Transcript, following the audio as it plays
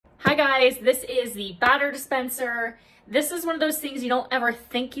guys, this is the batter dispenser. This is one of those things you don't ever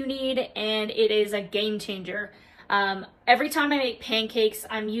think you need, and it is a game changer. Every time I make pancakes,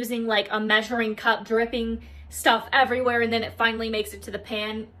 I'm using like a measuring cup, dripping stuff everywhere, and then it finally makes it to the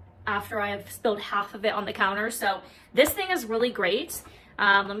pan after I have spilled half of it on the counter. So this thing is really great.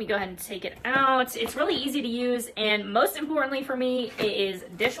 Let me go ahead and take it out. It's really easy to use, and most importantly for me, it is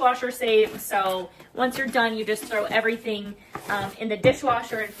dishwasher safe. So once you're done, you just throw everything in the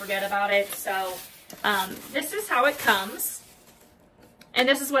dishwasher and forget about it. So this is how it comes, and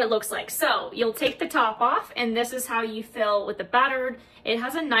this is what it looks like. So you'll take the top off, and this is how you fill with the batter. It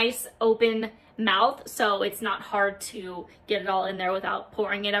has a nice open mouth, so it's not hard to get it all in there without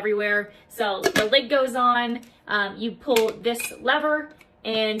pouring it everywhere. So the lid goes on, you pull this lever,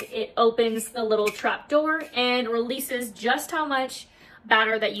 and it opens the little trap door and releases just how much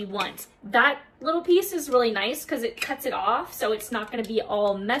batter that you want. That little piece is really nice because it cuts it off, so it's not going to be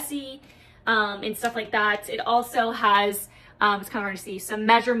all messy and stuff like that. It also has, it's kind of hard to see, some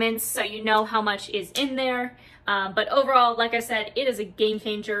measurements so you know how much is in there. But overall, like I said, it is a game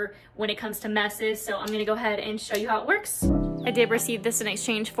changer when it comes to messes. So I'm going to go ahead and show you how it works. I did receive this in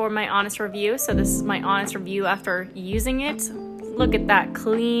exchange for my honest review. So this is my honest review after using it. Look at that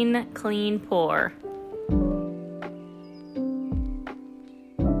clean pour.